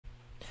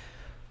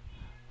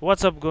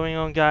What's up going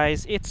on,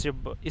 guys? It's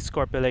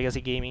Scorpio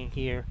Legacy Gaming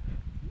here,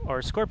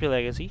 or Scorpio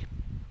Legacy,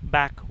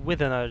 back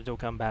with another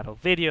Dokkan Battle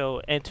video.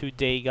 And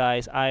today,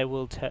 guys, I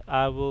will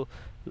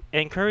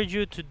encourage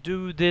you to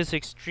do this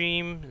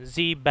Extreme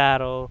Z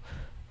Battle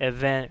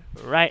event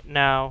right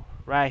now,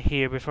 right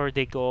here, before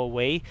they go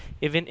away.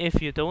 Even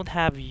if you don't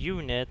have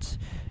units,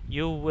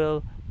 you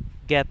will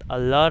get a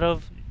lot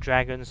of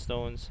Dragon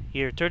Stones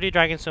here. 30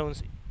 Dragon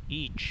Stones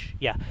each.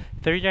 Yeah,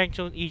 30 Dragon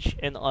Stones each,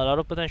 and a lot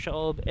of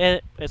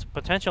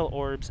potential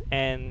orbs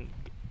and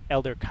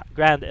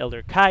Grand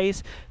Elder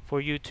Kais for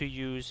you to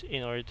use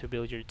in order to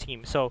build your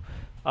team. So,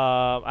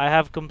 I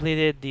have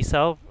completed the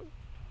self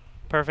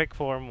perfect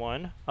form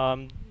one.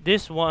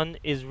 This one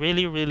is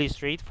really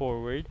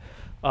straightforward.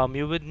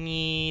 You would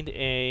need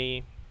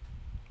a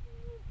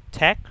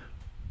tech.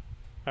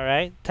 All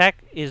right,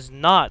 tech is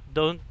not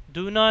do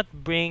not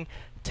bring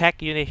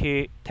tech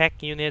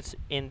units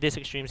in this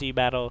Extreme Z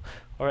battle,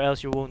 or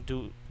else you won't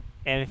do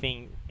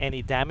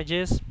any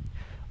damages.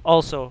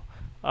 Also,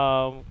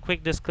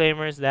 quick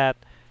disclaimers that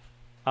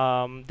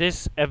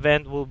this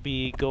event will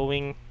be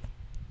going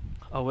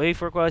away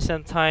for quite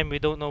some time. We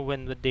don't know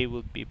when the day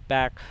will be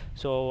back,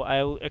 so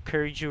I will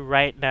encourage you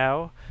right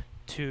now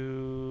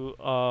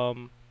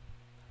to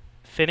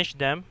finish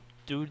them,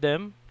 do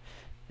them,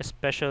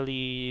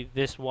 especially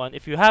this one.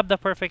 If you have the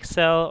perfect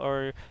cell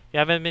or you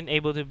haven't been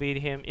able to beat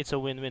him, it's a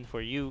win-win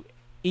for you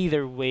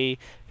either way,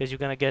 because you're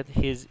gonna get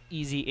his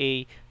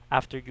EZA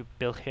after you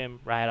build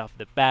him right off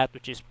the bat,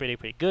 which is pretty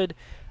good.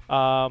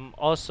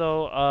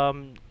 Also,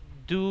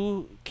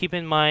 do keep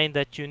in mind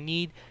that you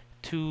need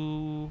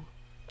to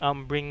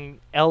bring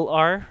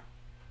LR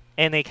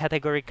and a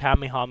category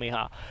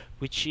Kamehameha,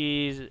 which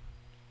is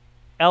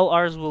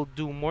LRs will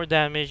do more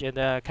damage and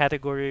the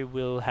category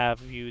will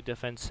have you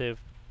defensive,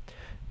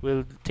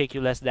 will take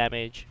you less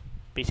damage,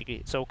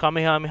 basically. So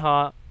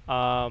Kamehameha,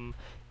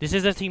 this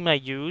is the team I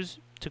use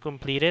to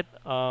complete it.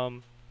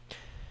 So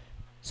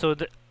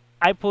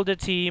I pulled the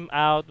team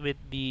out with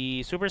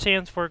the Super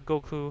Saiyans for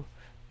Goku,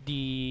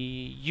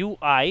 the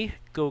UI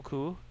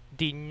Goku,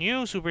 the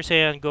new Super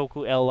Saiyan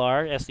Goku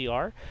LR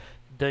SDR,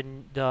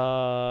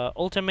 the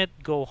Ultimate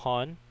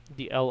Gohan,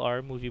 the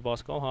LR Movie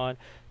Boss Gohan,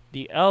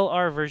 the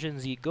LR version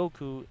Z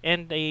Goku,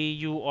 and a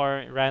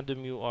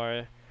random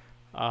UR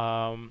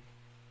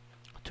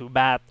to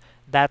bat.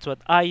 That's what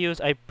I use.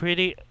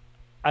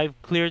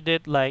 I've cleared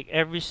it, like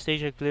every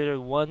stage I cleared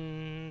it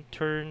one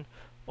turn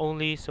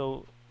only,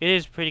 so it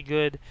is pretty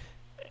good.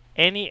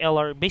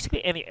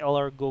 Basically any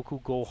LR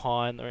Goku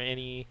Gohan, or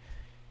any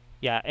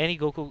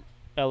Goku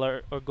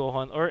LR or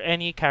Gohan, or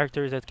any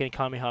characters that can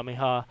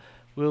Kamehameha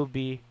will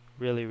be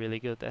really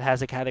good. That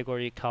has a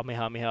category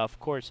Kamehameha, of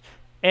course.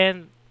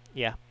 And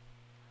yeah,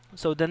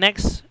 so the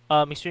next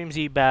Extreme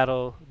Z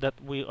battle that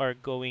we are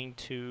going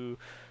to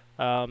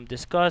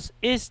discuss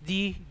is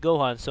the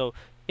Gohan. So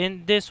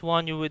in this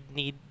one, you would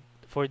need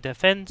for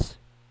defense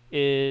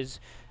is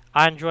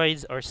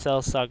androids or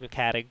Cell Saga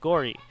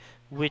category,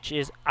 which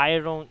is I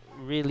don't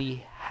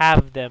really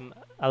have them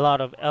a lot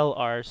of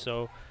LR.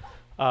 So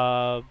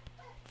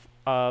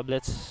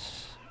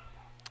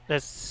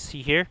let's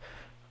see here.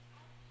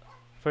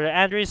 For the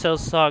Android Cell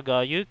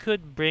Saga, you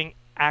could bring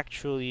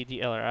actually the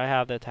LR. I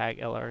have the tag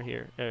LR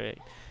here.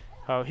 Alright.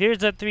 Here's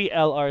the 3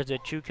 LRs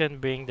that you can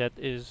bring that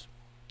is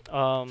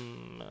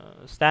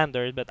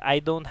standard, but I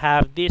don't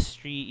have this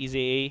 3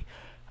 EZA.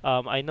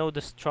 I know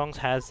the Trunks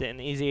has an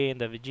EZA and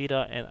the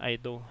Vegeta, and I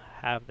don't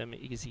have them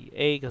EZA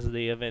because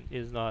the event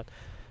is not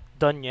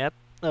done yet.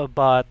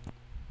 But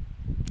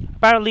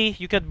apparently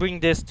you can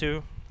bring this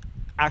too.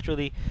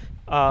 Actually,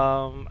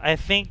 I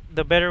think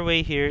the better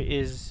way here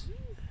is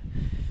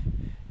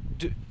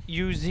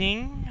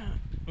using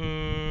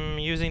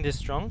these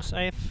Trunks,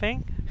 I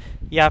think.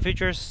 Yeah,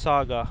 Future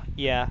Saga.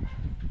 Yeah,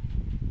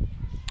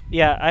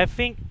 I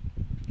think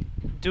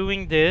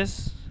doing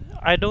this,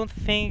 I don't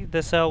think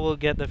the Cell will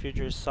get the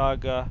Future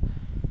Saga.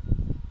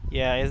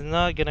 Yeah, it's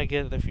not gonna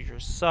get the Future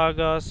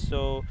Saga,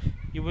 so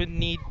you would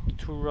need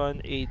to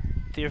run a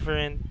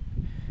different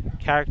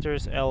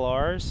characters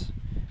LRs.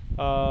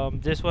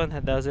 This one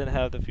doesn't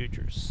have the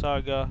Future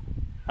Saga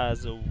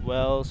as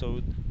well,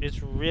 so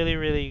it's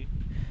really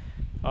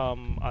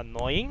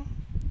annoying,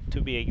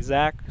 to be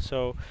exact.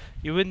 So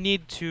you would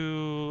need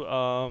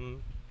to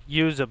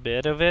use a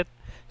bit of it.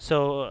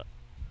 So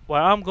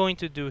what I'm going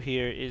to do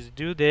here is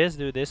do this,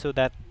 so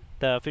that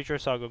the Future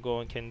Saga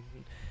Gohan can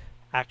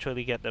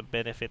actually get the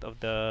benefit of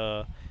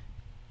the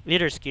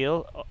leader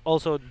skill.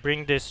 Also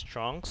bring this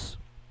Trunks.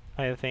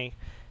 I think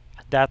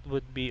that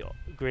would be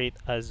great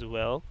as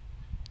well.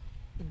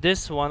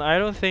 This one, I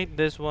don't think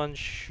this one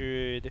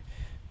should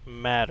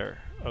matter.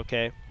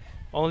 Okay,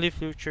 only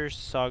Future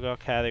Saga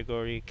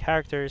category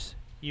characters.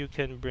 You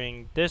can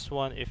bring this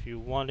one if you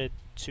wanted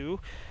to.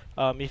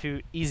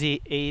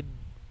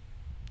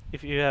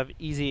 If you have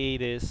EZA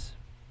this,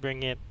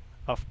 bring it,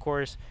 of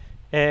course.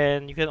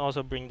 And you can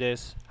also bring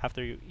this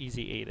after you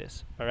EZA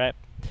this. Alright,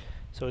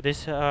 so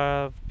this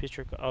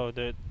picture,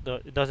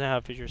 it doesn't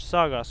have Future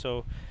Saga,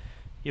 so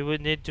you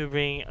would need to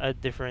bring a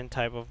different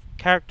type of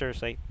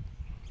characters, like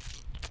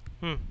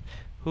Hmm.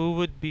 Who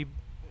would be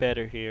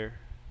better here?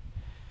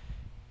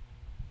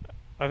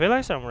 I feel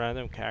like some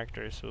random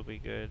characters will be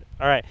good.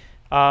 Alright.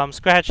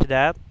 Scratch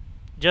that.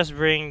 Just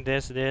bring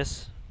this.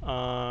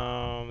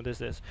 I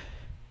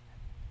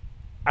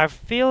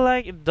feel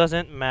like it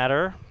doesn't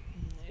matter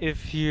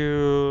if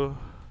you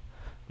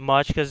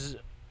much, because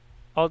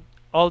all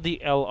all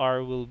the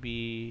LR will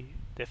be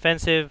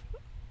defensive.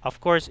 Of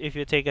course, if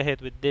you take a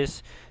hit with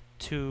this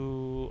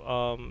to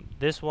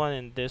this one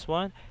and this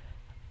one,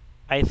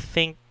 I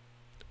think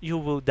you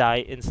will die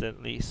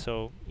instantly.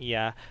 So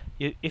yeah,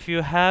 if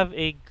you have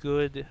a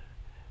good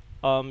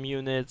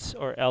units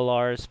or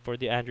LRs for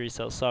the Android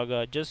Cell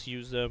Saga, just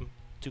use them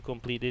to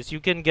complete this. You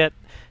can get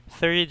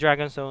 30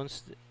 Dragon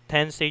Stones,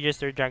 10 stages,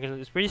 30 Dragon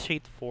Stones. It's pretty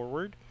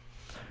straightforward.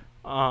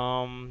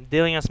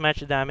 Dealing as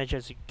much damage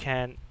as you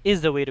can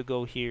is the way to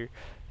go here.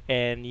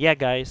 And yeah,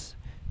 guys,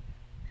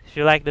 if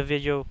you like the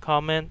video,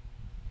 comment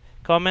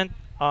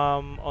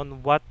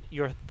on what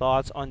your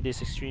thoughts on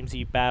this Extreme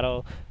Z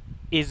battle.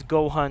 Is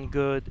Gohan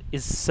good?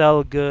 Is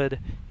Cell good?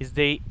 Is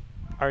they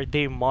Are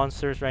they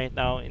monsters right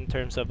now in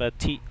terms of a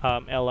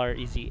LR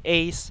Easy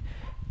Ace?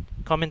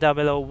 Comment down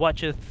below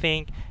what you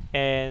think,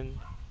 and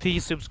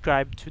please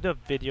subscribe to the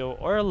video,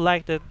 or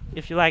like the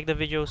if you like the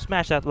video,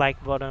 smash that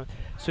like button.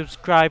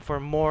 Subscribe for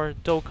more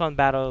Dokkan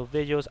Battle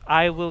videos.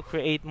 I will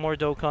create more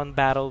Dokkan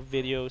Battle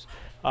videos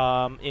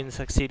in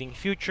succeeding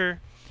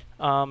future,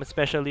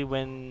 especially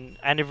when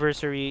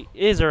anniversary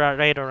is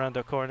right around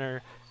the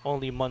corner,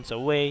 only months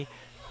away.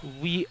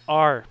 We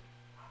are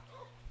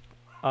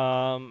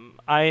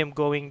I am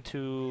going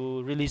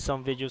to release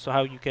some videos on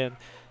how you can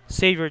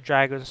save your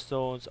dragon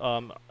stones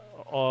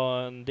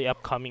on the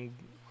upcoming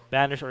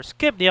banners, or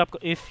skip the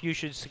if you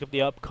should skip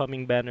the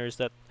upcoming banners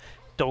that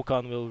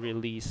Dokkan will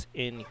release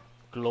in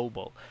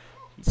global.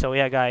 So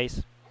yeah,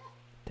 guys,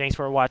 thanks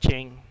for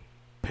watching.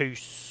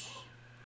 Peace.